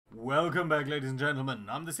Welcome back, ladies and gentlemen.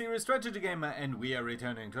 I'm the Serious Strategy Gamer and we are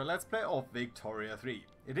returning to a Let's Play of Victoria 3.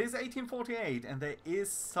 It is 1848 and there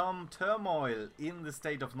is some turmoil in the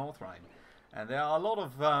state of North Rhine. And there are a lot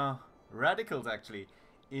of radicals actually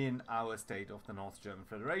in our state of the North German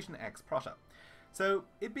Federation, ex-Prussia. So,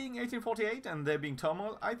 it being 1848 and there being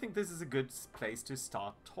turmoil, I think this is a good place to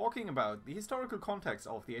start talking about the historical context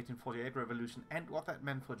of the 1848 revolution and what that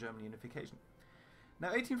meant for German unification.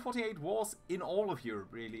 Now, 1848 was, in all of Europe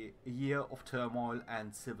really, a year of turmoil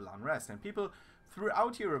and civil unrest, and people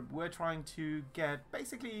throughout Europe were trying to get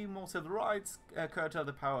basically more civil rights, curtail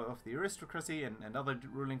the power of the aristocracy and other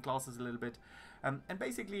ruling classes a little bit, and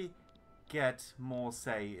basically get more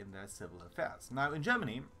say in their civil affairs. Now, in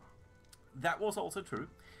Germany, that was also true,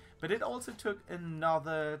 but it also took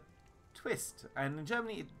another twist, and in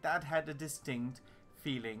Germany that had a distinct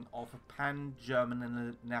feeling of a pan-German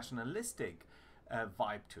and a nationalistic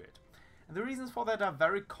vibe to it. And the reasons for that are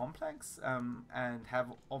very complex and have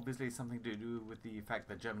obviously something to do with the fact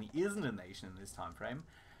that Germany isn't a nation in this time frame,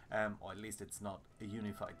 or at least it's not a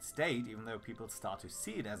unified state, even though people start to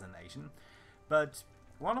see it as a nation. But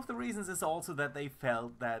one of the reasons is also that they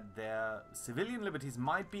felt that their civilian liberties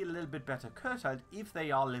might be a little bit better curtailed if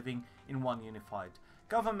they are living in one unified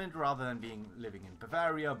government rather than living in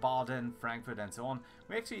Bavaria, Baden, Frankfurt and so on.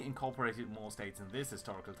 We actually incorporated more states in this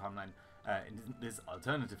historical timeline, in this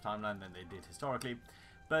alternative timeline than they did historically,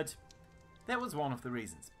 but that was one of the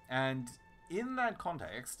reasons. And in that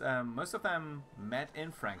context, most of them met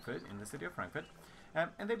in Frankfurt, in the city of Frankfurt,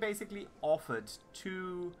 and they basically offered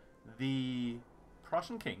to the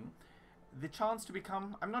Prussian king the chance to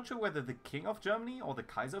become, I'm not sure whether the king of Germany or the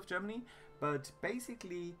Kaiser of Germany, but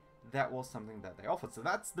basically that was something that they offered. So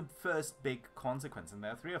that's the first big consequence, and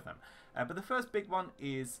there are three of them. But the first big one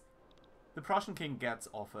is the Prussian king gets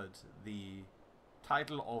offered the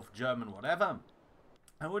title of German whatever,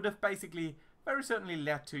 and would have basically very certainly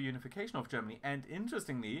led to unification of Germany, and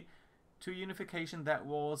interestingly, to unification that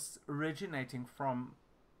was originating from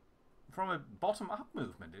a bottom-up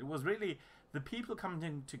movement. It was really the people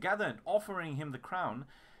coming together and offering him the crown,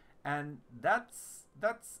 and that's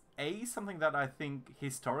something that I think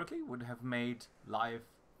historically would have made life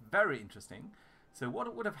very interesting. So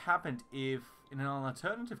what would have happened if, in an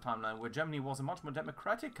alternative timeline where Germany was a much more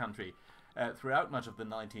democratic country throughout much of the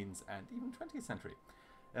 19th and even 20th century?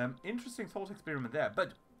 Interesting thought experiment there,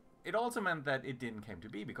 but it also meant that it didn't come to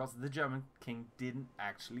be because the German king didn't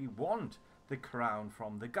actually want the crown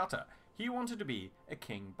from the gutter. He wanted to be a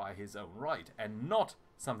king by his own right and not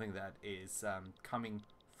something that is coming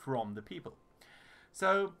from the people.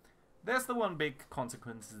 So there's the one big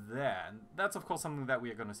consequence there, and that's of course something that we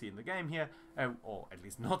are going to see in the game here, or at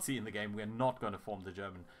least not see in the game. We're not going to form the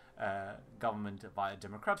German government via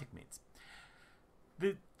democratic means.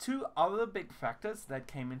 The two other big factors that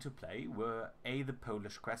came into play were the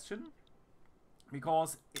Polish question,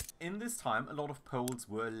 because in this time a lot of Poles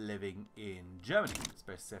were living in Germany,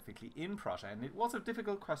 specifically in Prussia, and it was a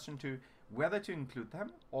difficult question to whether to include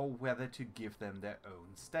them or whether to give them their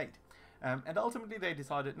own state. And ultimately they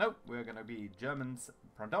decided, no, we're going to be Germans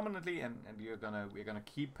predominantly, and we're going to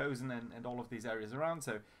keep Posen and all of these areas around,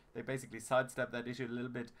 so they basically sidestepped that issue a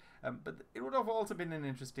little bit. But it would have also been an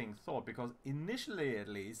interesting thought, because initially at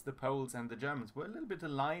least the Poles and the Germans were a little bit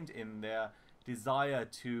aligned in their desire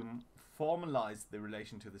to formalize the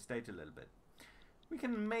relation to the state a little bit. We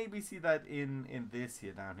can maybe see that in this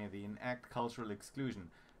here down here, the enact cultural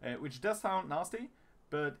exclusion, which does sound nasty,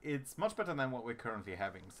 but it's much better than what we're currently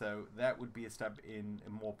having, so that would be a step in a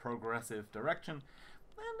more progressive direction,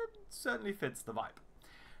 and it certainly fits the vibe.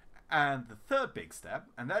 And the third big step,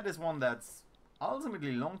 and that is one that's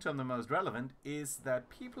ultimately long-term the most relevant, is that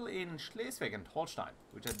people in Schleswig and Holstein,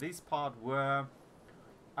 which at this part were,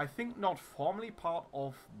 I think, not formally part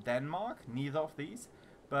of Denmark, neither of these,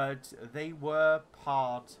 but they were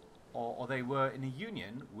part, or they were in a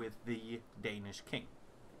union with the Danish king.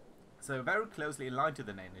 So very closely aligned to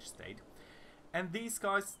the Danish state. And these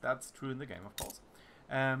guys, that's true in the game of course,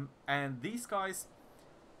 and these guys,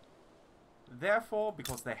 therefore,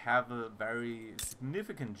 because they have a very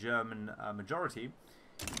significant German majority,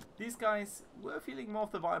 these guys were feeling more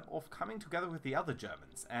of the vibe of coming together with the other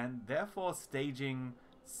Germans, and therefore staging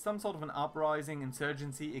some sort of an uprising,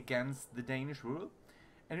 insurgency against the Danish rule,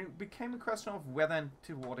 and it became a question of whether and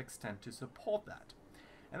to what extent to support that.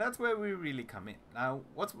 And that's where we really come in. Now,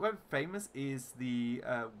 what's very famous is the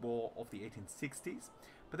war of the 1860s,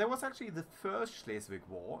 but there was actually the first Schleswig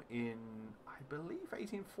War in, I believe,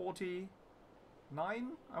 1849,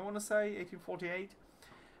 I want to say, 1848.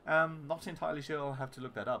 Not entirely sure, I'll have to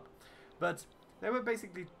look that up. But there were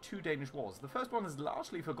basically 2 Danish wars. The first one is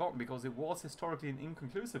largely forgotten because it was historically an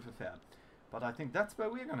inconclusive affair. But I think that's where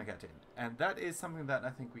we're going to get in. And that is something that I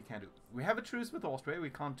think we can do. We have a truce with Austria. We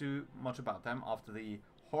can't do much about them after the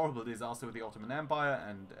horrible disaster with the Ottoman Empire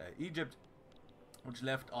and Egypt, which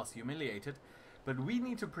left us humiliated. But we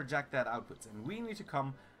need to project that outwards. And we need to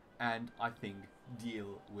come and, I think,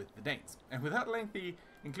 deal with the Danes. And with that lengthy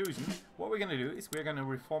inclusion, what we're going to do is we're going to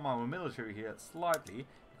reform our military here slightly.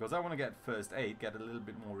 Because I want to get first aid, get a little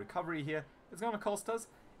bit more recovery here. It's going to cost us.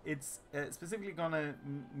 It's specifically going to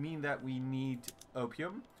mean that we need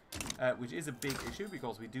opium, which is a big issue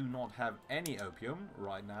because we do not have any opium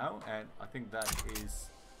right now. And I think that is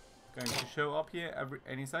going to show up here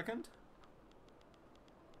any second.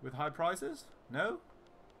 With high prices? No?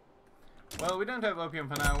 Well, we don't have opium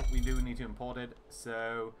for now. We do need to import it.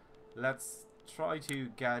 So let's try to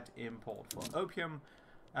get import for opium.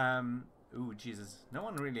 Ooh, Jesus. No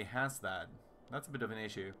one really has that. That's a bit of an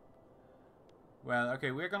issue. Well, okay,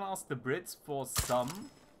 we're gonna ask the Brits for some.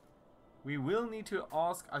 We will need to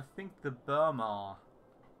ask, I think, the Burma.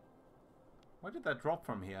 Why did that drop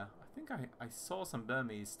from here? I think I saw some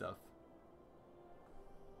Burmese stuff.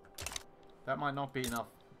 That might not be enough,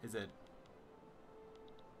 is it?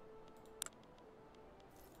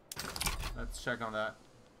 Let's check on that.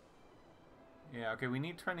 Yeah, okay, we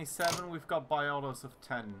need 27. We've got biodos of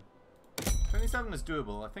 10. 27 is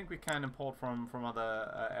doable. I think we can import from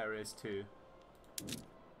other areas too.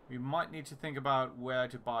 We might need to think about where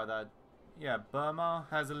to buy that. Yeah, Burma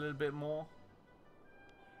has a little bit more.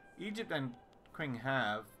 Egypt and Qing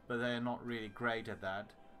have, but they're not really great at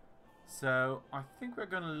that. So I think we're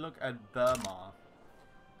going to look at Burma.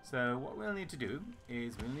 So what we'll need to do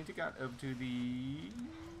is we'll need to get over to the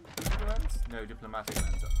lens? No, diplomatic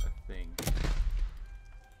lens, I think.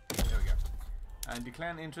 There we go. And declare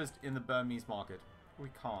an interest in the Burmese market. We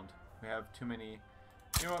can't. We have too many.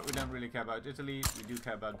 You know what, we don't really care about Italy, we do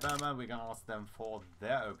care about Burma. We're going to ask them for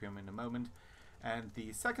their opium in a moment. And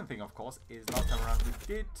the second thing, of course, is last time around we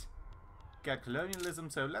did get colonialism.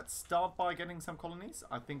 So let's start by getting some colonies.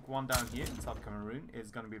 I think one down here in South Cameroon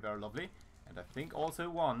is going to be very lovely. And I think also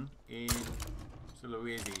one in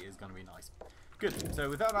Sulawesi is going to be nice. Good, so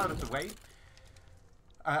with that out of the way,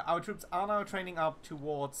 our troops are now training up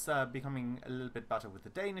towards becoming a little bit better with the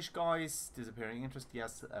Danish guys. Disappearing interest,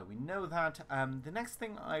 yes, we know that. The next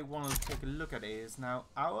thing I want to take a look at is now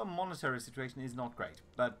our monetary situation is not great,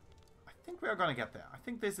 but I think we are going to get there. I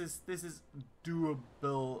think this is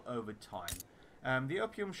doable over time. The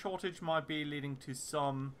opium shortage might be leading to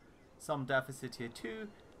some deficit here too.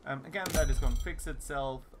 Again, that is going to fix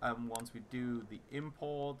itself once we do the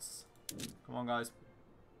imports. Come on, guys.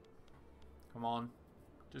 Come on.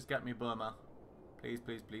 Just get me Burma. Please,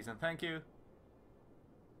 please, please, and thank you.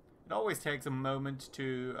 It always takes a moment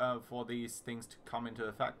to for these things to come into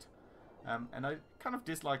effect. And I kind of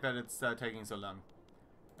dislike that it's taking so long.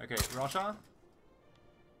 Okay, Russia.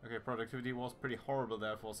 Okay, productivity was pretty horrible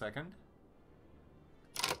there for a second.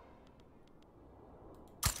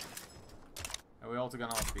 And we're also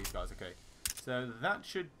gonna ask these guys, okay. So that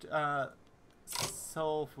should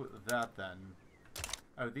solve that then.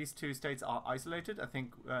 Oh, these two states are isolated. I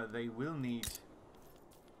think they will need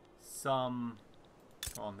some...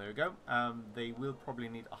 Come on, there we go. They will probably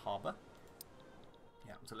need a harbour.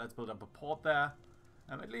 Yeah, so let's build up a port there.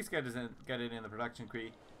 At least get it in the production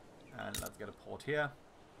tree. And let's get a port here.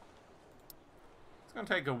 It's going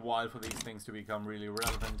to take a while for these things to become really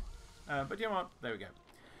relevant. But you know what? There we go.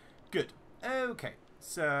 Good. Okay.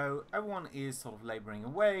 So everyone is sort of labouring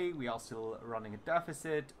away. We are still running a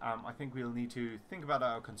deficit. I think we'll need to think about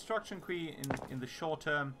our construction quay in the short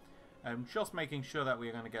term. Just making sure that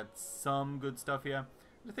we're going to get some good stuff here.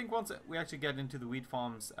 I think once we actually get into the wheat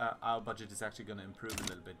farms, our budget is actually going to improve a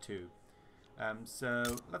little bit too. So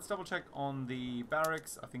let's double check on the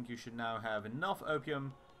barracks. I think you should now have enough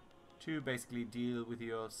opium to basically deal with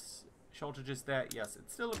your shortages there. Yes,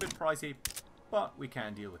 it's still a bit pricey, but we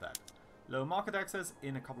can deal with that. Low market access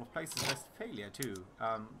in a couple of places. Westphalia too.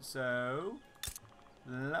 So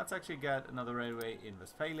let's actually get another railway in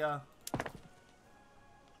Westphalia.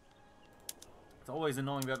 It's always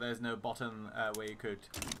annoying that there's no button where you could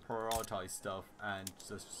prioritize stuff and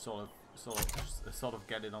just sort of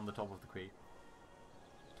get it on the top of the queue.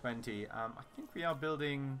 20. I think we are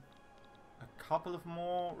building a couple of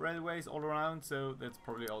more railways all around, so that's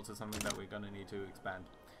probably also something that we're gonna need to expand.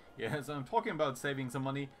 Yeah, so I'm talking about saving some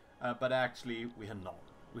money. But actually, we are not.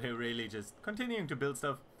 We're really just continuing to build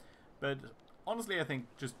stuff. But honestly, I think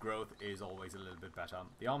just growth is always a little bit better.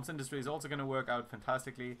 The arms industry is also going to work out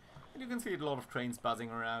fantastically. And you can see a lot of trains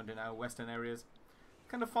buzzing around in our western areas.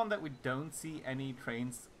 Kind of fun that we don't see any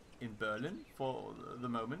trains in Berlin for the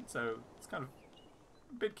moment, so it's kind of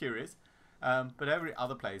a bit curious. But every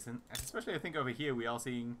other place, and especially I think over here, we are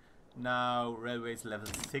seeing now railways level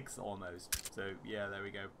 6 almost. So yeah, there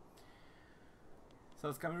we go.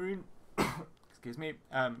 South Cameroon, excuse me.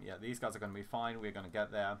 Yeah, these guys are going to be fine. We're going to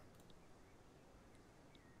get there.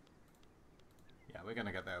 Yeah, we're going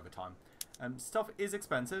to get there over time. Stuff is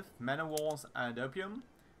expensive. Men of wars and opium.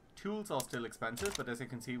 Tools are still expensive, but as you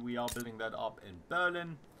can see, we are building that up in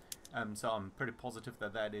Berlin. So I'm pretty positive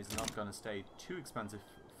that that is not going to stay too expensive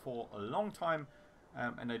for a long time.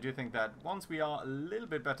 And I do think that once we are a little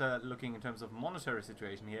bit better looking in terms of monetary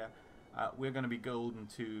situation here, we're going to be golden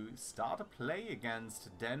to start a play against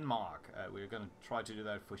Denmark. We're going to try to do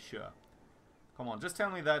that for sure. Come on, just tell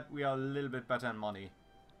me that we are a little bit better in money.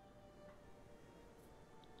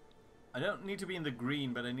 I don't need to be in the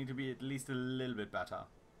green, but I need to be at least a little bit better.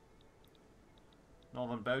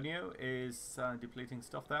 Northern Borneo is depleting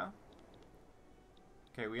stuff there.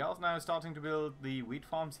 Okay, we are now starting to build the wheat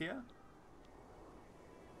farms here.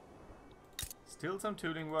 Still some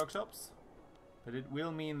tooling workshops, but it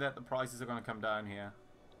will mean that the prices are going to come down here.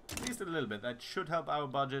 At least a little bit. That should help our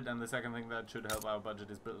budget, and the second thing that should help our budget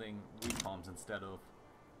is building wheat farms instead of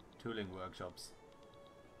tooling workshops.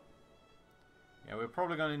 Yeah, we're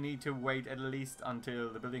probably going to need to wait at least until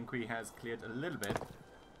the building queue has cleared a little bit,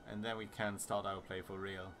 and then we can start our play for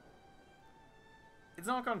real. It's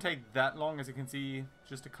not going to take that long, as you can see.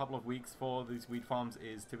 Just a couple of weeks for these wheat farms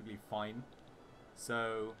is typically fine.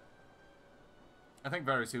 So I think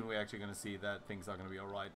very soon we're actually going to see that things are going to be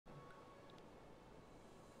alright.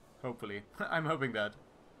 Hopefully. I'm hoping that.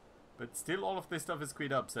 But still all of this stuff is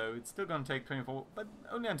queued up, so it's still going to take 24, but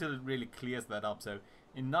only until it really clears that up. So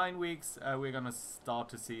in 9 weeks, we're going to start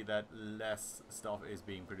to see that less stuff is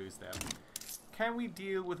being produced there. Can we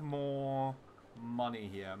deal with more money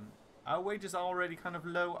here? Our wages are already kind of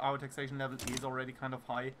low, our taxation level is already kind of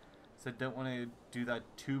high, so I don't want to do that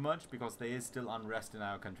too much because there is still unrest in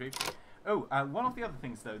our country. Oh, one of the other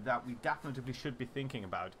things though that we definitely should be thinking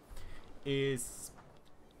about is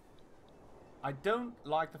I don't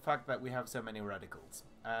like the fact that we have so many radicals.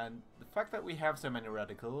 And the fact that we have so many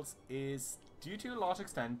radicals is due to a large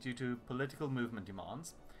extent due to political movement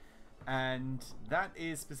demands. And that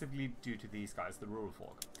is specifically due to these guys, the rural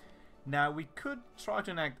folk. Now, we could try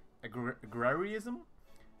to enact agrarianism,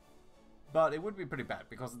 but it would be pretty bad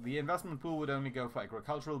because the investment pool would only go for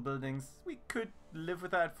agricultural buildings. We could live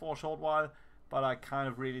with that for a short while, but I kind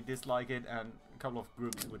of really dislike it, and a couple of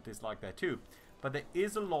groups would dislike that too. But there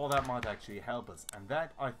is a law that might actually help us, and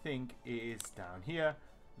that I think is down here,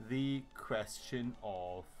 the question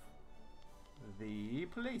of the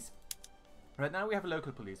police. Right now we have a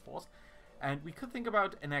local police force, and we could think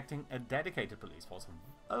about enacting a dedicated police force.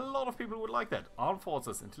 A lot of people would like that. Armed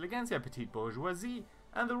forces, intelligentsia, petite bourgeoisie,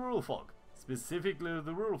 and the rural folk. Specifically,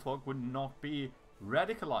 the rural folk would not be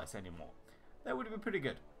radicalized anymore. That would be pretty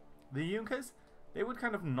good. The Junkers, they would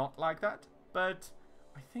kind of not like that, but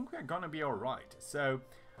I think we're gonna be alright. So,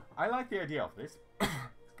 I like the idea of this.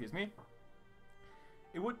 Excuse me.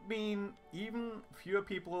 It would mean even fewer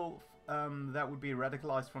people that would be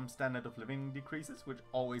radicalized from standard of living decreases, which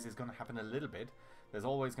always is going to happen a little bit. There's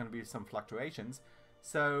always going to be some fluctuations.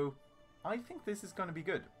 So I think this is going to be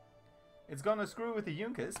good. It's going to screw with the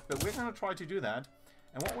Junkers, but we're going to try to do that.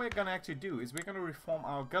 And what we're going to actually do is we're going to reform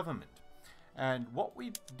our government. And what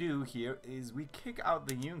we do here is we kick out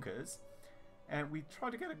the Junkers and we try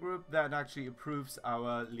to get a group that actually approves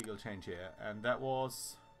our legal change here. And that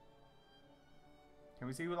was... Can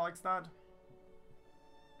we see who likes that?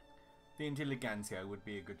 The intelligentsia would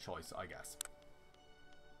be a good choice, I guess.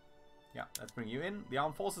 Yeah, let's bring you in. The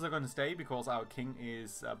armed forces are going to stay because our king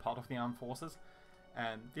is part of the armed forces.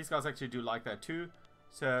 And these guys actually do like that too.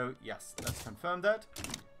 So, yes, let's confirm that.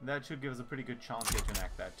 That should give us a pretty good chance here to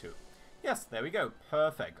enact that too. Yes, there we go.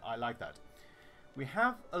 Perfect. I like that. We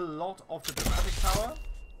have a lot of diplomatic power.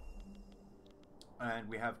 And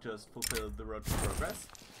we have just fulfilled the road to progress.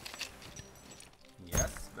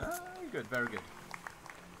 Yes, very good, very good.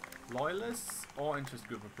 Loyalists or interest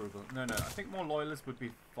group approval? No, I think more loyalists would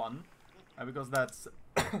be fun. Because that's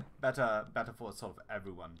better for sort of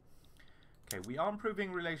everyone. Okay, we are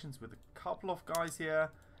improving relations with a couple of guys here.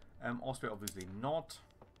 Austria obviously not.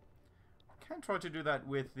 Can try to do that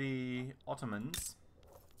with the Ottomans.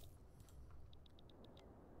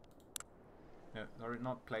 No, sorry,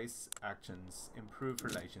 not place actions. Improve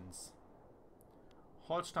relations.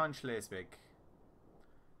 Holstein, Schleswig.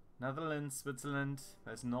 Netherlands, Switzerland.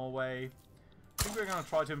 There's Norway. I think we're going to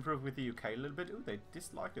try to improve with the UK a little bit. Ooh, they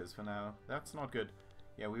dislike us for now. That's not good.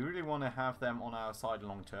 Yeah, we really want to have them on our side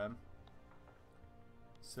long term.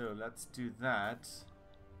 So let's do that.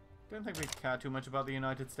 Don't think we care too much about the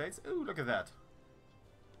United States. Ooh, look at that.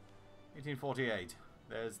 1848.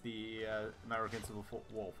 There's the American Civil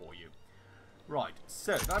War for you. Right,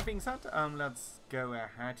 so that being said, let's go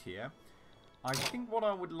ahead here. I think what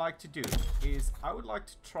I would like to do is I would like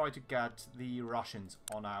to try to get the Russians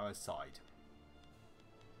on our side.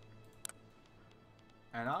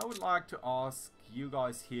 And I would like to ask you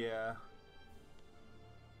guys here...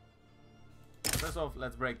 First off,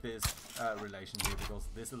 let's break this relation here, because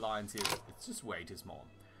this alliance here, it's just way too small.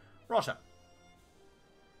 Russia.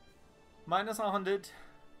 Minus 100,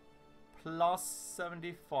 plus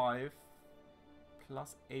 75,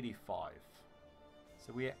 plus 85.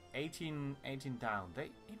 So we are 18 down.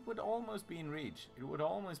 It would almost be in reach. It would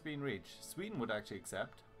almost be in reach. Sweden would actually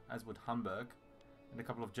accept, as would Hamburg, and a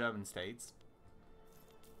couple of German states.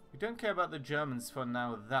 We don't care about the Germans for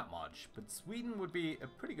now that much, but Sweden would be a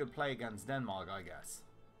pretty good play against Denmark, I guess.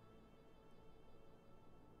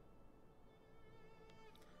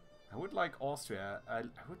 I would like Austria. I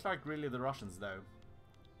would like really the Russians, though.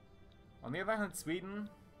 On the other hand, Sweden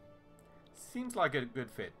seems like a good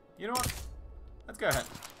fit. You know what? Let's go ahead.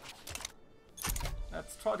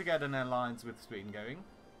 Let's try to get an alliance with Sweden going.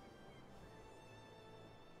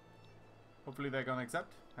 Hopefully they're gonna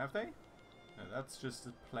accept. Have they? No, that's just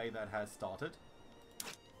a play that has started.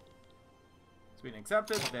 Sweden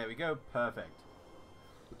accepted. There we go. Perfect.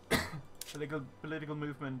 Political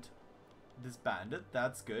movement disbanded.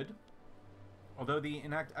 That's good. Although the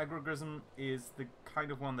enact aggregism is the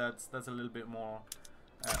kind of one that's a little bit more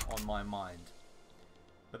on my mind.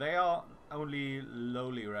 But they are only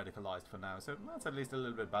lowly radicalized for now, so that's at least a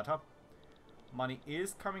little bit better. Money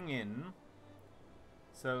is coming in.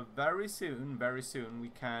 So very soon, we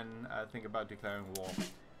can think about declaring war.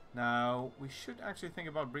 Now, we should actually think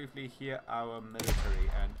about briefly here our military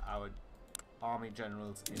and our army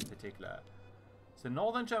generals in particular. So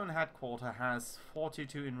Northern German headquarters has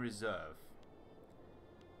 42 in reserve.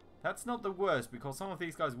 That's not the worst, because some of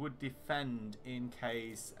these guys would defend in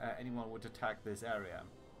case anyone would attack this area.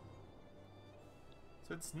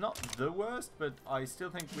 So it's not the worst, but I still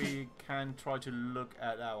think we can try to look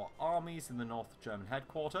at our armies in the North German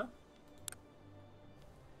headquarters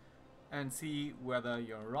and see whether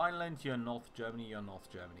you're Rhineland, you're North Germany, you're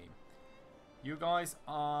North Germany. You guys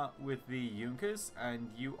are with the Junkers and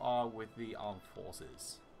you are with the armed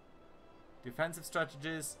forces. Defensive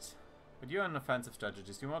strategist, but you're an offensive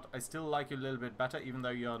strategist. You know what? I still like you a little bit better, even though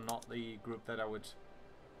you're not the group that I would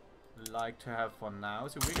like to have for now.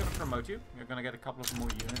 So we're going to promote you. You're going to get a couple of more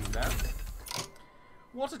units there.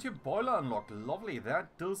 Water tube boiler unlocked. Lovely.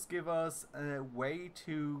 That does give us a way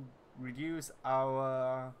to reduce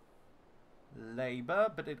our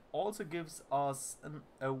labor, but it also gives us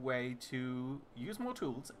a way to use more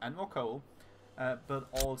tools and more coal, but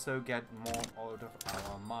also get more out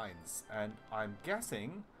of our mines. And I'm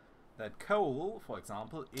guessing that coal, for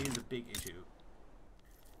example, is a big issue.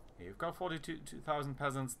 You've got 42,000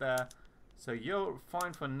 peasants there, so you're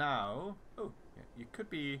fine for now. Oh, yeah, you could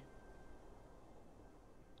be...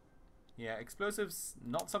 Yeah, explosives,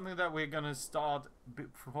 not something that we're going to start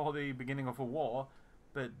before the beginning of a war,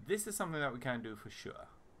 but this is something that we can do for sure.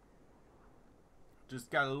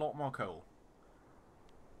 Just get a lot more coal.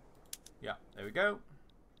 Yeah, there we go.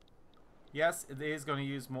 Yes, it is going to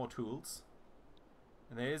use more tools,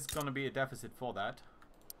 and there is going to be a deficit for that.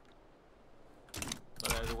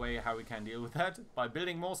 But there's a way how we can deal with that by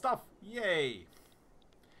building more stuff. Yay!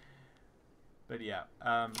 But yeah,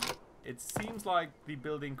 it seems like the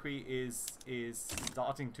building tree is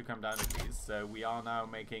starting to come down at least. So we are now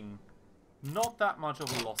making not that much of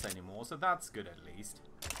a loss anymore. So that's good at least.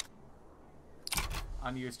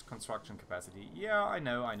 Unused construction capacity. Yeah, I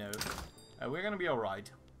know. We're gonna be alright.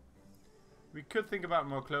 We could think about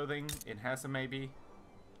more clothing in Hesse maybe.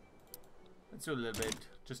 Let's do a little bit,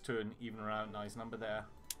 just to an even around nice number there.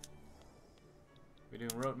 We're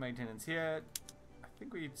doing road maintenance here. I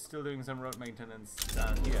think we're still doing some road maintenance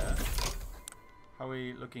down here. How are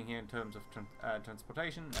we looking here in terms of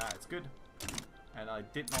transportation? It's good. And I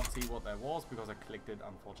did not see what that was because I clicked it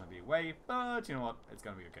unfortunately away. But you know what? It's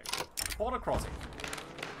gonna be okay. Border crossing.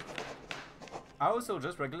 Our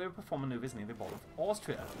soldiers regularly perform maneuvers near the border of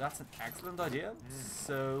Austria. That's an excellent idea.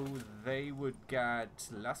 So they would get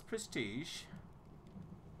less prestige.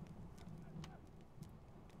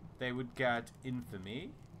 They would get infamy.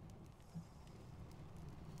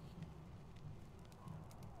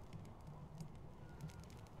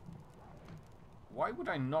 Why would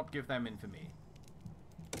I not give them infamy?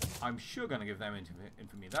 I'm sure gonna give them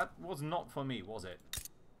infamy. That was not for me, was it?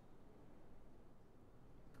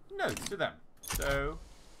 No, it's to them. So,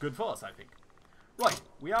 good for us, I think. Right,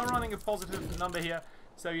 we are running a positive number here.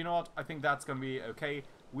 So you know what? I think that's going to be okay.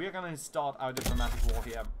 We're going to start our diplomatic war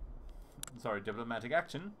here. Sorry, diplomatic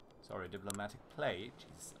action. Sorry, diplomatic play.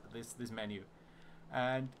 Jeez, this menu.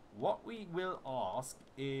 And what we will ask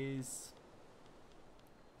is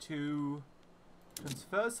to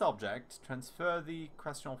transfer subject, transfer the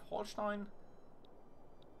question of Holstein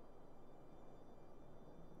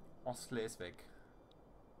or Schleswig.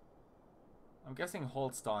 I'm guessing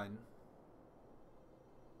Holstein.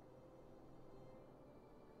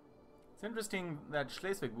 It's interesting that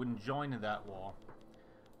Schleswig wouldn't join in that war.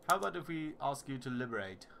 How about if we ask you to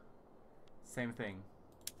liberate? Same thing.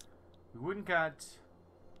 We wouldn't get...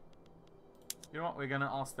 You know what? We're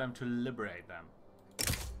gonna ask them to liberate them.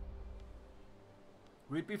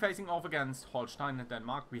 We'd be facing off against Holstein and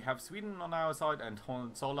Denmark. We have Sweden on our side and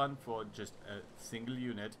Hohenzollern for just a single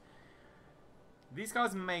unit. These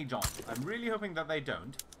guys may join. I'm really hoping that they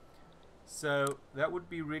don't. So that would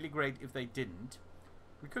be really great if they didn't.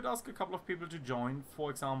 We could ask a couple of people to join.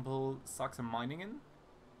 For example, Sachsen-Meiningen.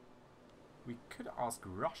 We could ask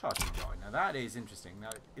Russia to join. Now that is interesting.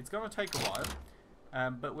 Now it's going to take a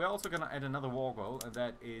while. But we're also going to add another war goal. And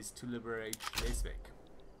that is to liberate Schleswig.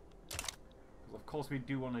 Of course we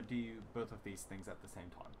do want to do both of these things at the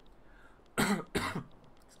same time.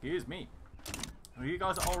 Excuse me. You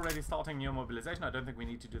guys are already starting your mobilization. I don't think we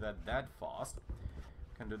need to do that fast.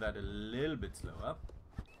 We can do that a little bit slower.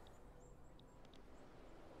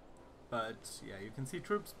 But yeah, you can see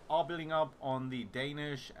troops are building up on the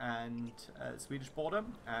Danish and Swedish border.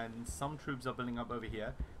 And some troops are building up over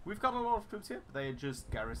here. We've got a lot of troops here, but they are just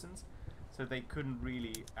garrisons. So they couldn't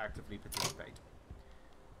really actively participate.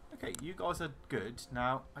 Okay, you guys are good.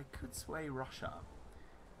 Now, I could sway Russia.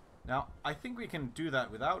 Now, I think we can do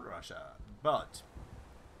that without Russia, but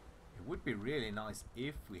it would be really nice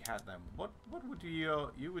if we had them. What would we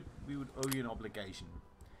would owe you an obligation.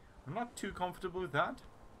 I'm not too comfortable with that,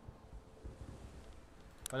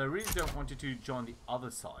 but I really don't want you to join the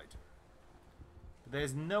other side. But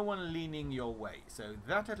there's no one leaning your way, so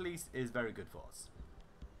that at least is very good for us.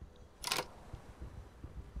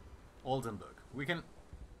 Oldenburg. We can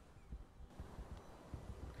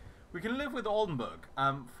live with Oldenburg.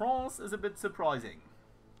 France is a bit surprising.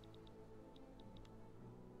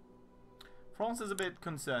 France is a bit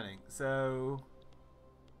concerning. So,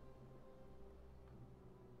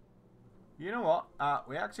 you know what?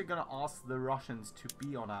 We're actually going to ask the Russians to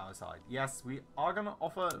be on our side. Yes, we are going to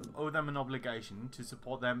owe them an obligation to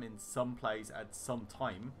support them in some place at some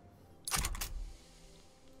time.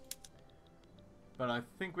 But I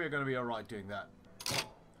think we're going to be alright doing that.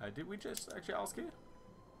 Did we just actually ask you?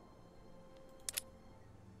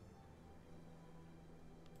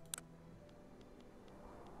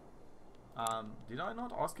 Did I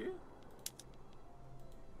not ask you?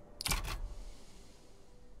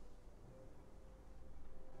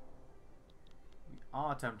 We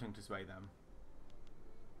are attempting to sway them.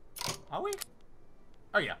 Are we?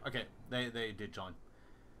 Oh yeah, okay. They did join.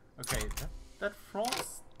 Okay, that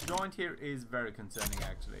France joint here is very concerning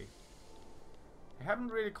actually. They haven't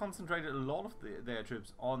really concentrated a lot of their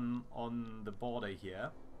troops on the border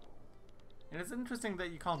here. And it's interesting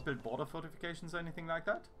that you can't build border fortifications or anything like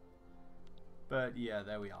that. But yeah,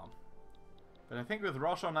 there we are. But I think with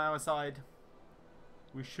Russia on our side,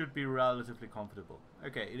 we should be relatively comfortable.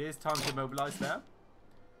 Okay, it is time to mobilize there.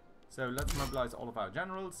 So let's mobilize all of our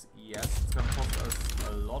generals. Yes, it's going to cost us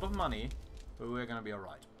a lot of money, but we're going to be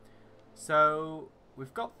alright. So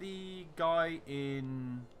we've got the guy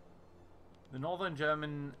in the northern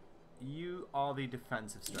German. You are the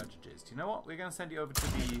defensive strategist. You know what? We're going to send you over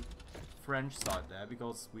to the French side there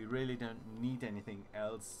because we really don't need anything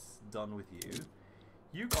else done with you.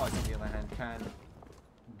 You guys, on the other hand, can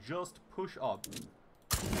just push up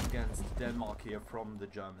against Denmark here from the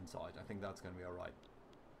German side. I think that's going to be alright.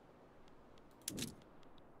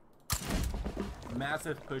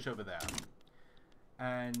 Massive push over there.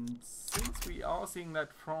 And since we are seeing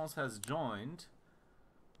that France has joined,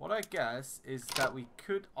 what I guess is that we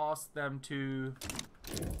could ask them to...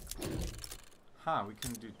 we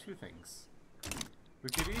can do two things. We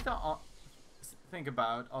could either think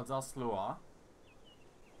about Alsace-Loire,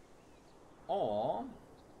 or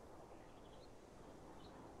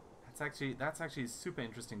that's actually a super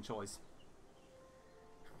interesting choice,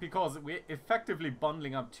 because we're effectively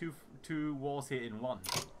bundling up two wars here in one.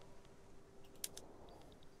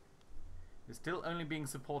 We're still only being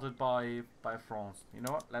supported by France. You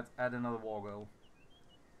know what? Let's add another war goal,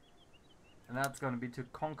 and that's going to be to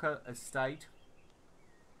conquer a state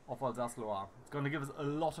of Alsace-Loire. It's going to give us a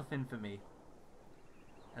lot of infamy,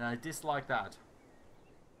 and I dislike that.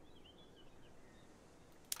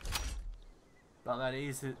 But that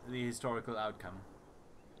is the historical outcome.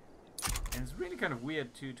 And it's really kind of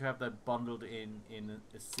weird to have that bundled in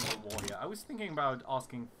a single war here. I was thinking about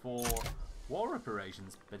asking for war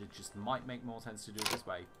reparations, but it just might make more sense to do it this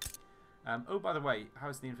way. Oh, by the way,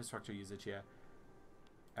 how's the infrastructure usage here?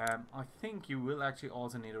 I think you will actually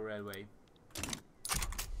also need a railway.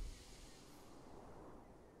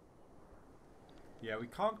 Yeah, we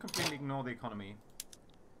can't completely ignore the economy.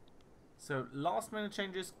 So, last minute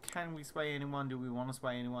changes. Can we sway anyone? Do we want to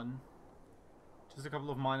sway anyone? Just a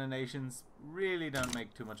couple of minor nations really don't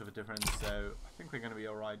make too much of a difference, so I think we're going to be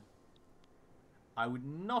alright. I would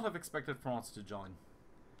not have expected France to join,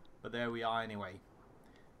 but there we are anyway.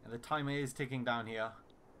 And the timer is ticking down here.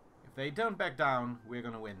 If they don't back down, we're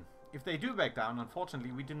going to win. If they do back down,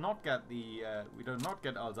 unfortunately, we do not get the we do not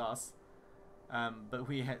get Alsace, but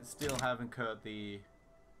we still have incurred the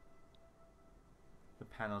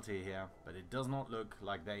penalty here. But it does not look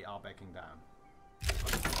like they are backing down.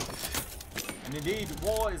 And indeed,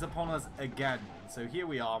 war is upon us again. So here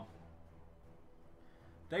we are.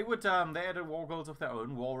 They would they had war goals of their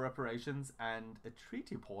own, war reparations, and a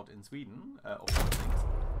treaty port in Sweden, of all things.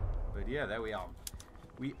 But yeah, there we are.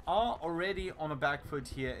 We are already on a back foot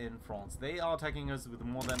here in France. They are attacking us with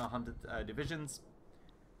more than 100 divisions,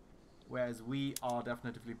 whereas we are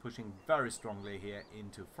definitely pushing very strongly here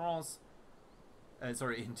into France.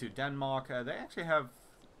 Sorry, into Denmark. They actually have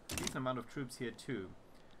a decent amount of troops here too.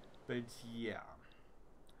 But yeah.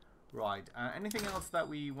 Right, anything else that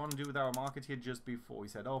we want to do with our market here just before we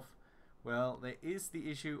set off? Well, there is the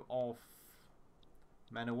issue of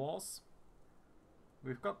man of wars.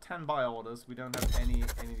 We've got 10 buy orders. We don't have any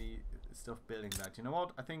stuff building that. You know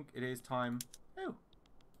what? I think it is time. Oh.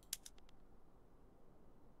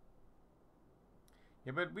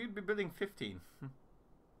 Yeah, but we'd be building 15. You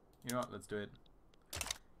know what? Let's do it.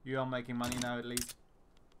 You are making money now at least.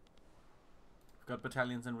 We've got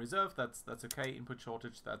battalions in reserve. That's okay. Input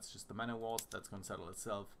shortage. That's just the man of wars. That's going to settle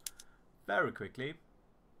itself very quickly.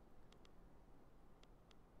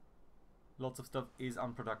 Lots of stuff is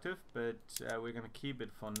unproductive, but we're going to keep it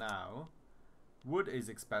for now. Wood is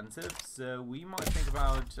expensive, so we might think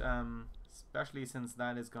about, especially since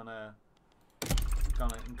that is gonna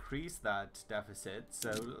increase that deficit. So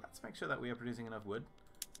let's make sure that we are producing enough wood.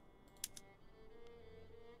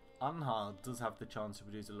 Anhalt does have the chance to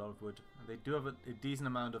produce a lot of wood. They do have a decent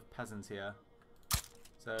amount of peasants here.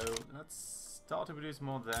 So let's start to produce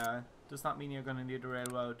more there. Does that mean you're going to need a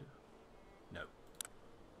railroad? No.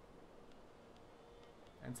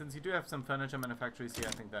 And since you do have some furniture manufacturers here,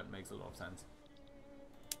 I think that makes a lot of sense.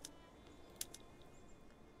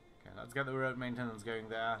 Okay, let's get the road maintenance going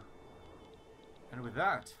there. And with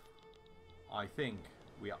that, I think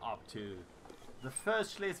we are up to the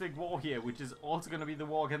first Schleswig War here, which is also going to be the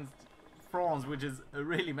war against France, which is a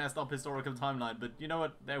really messed up historical timeline. But you know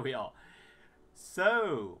what? There we are.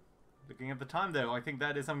 So, looking at the time though, I think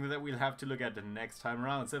that is something that we'll have to look at the next time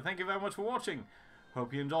around. So thank you very much for watching.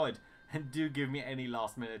 Hope you enjoyed. And do give me any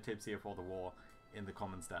last minute tips here for the war in the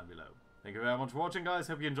comments down below. Thank you very much for watching, guys.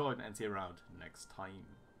 Hope you enjoyed and see you around next time.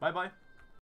 Bye bye.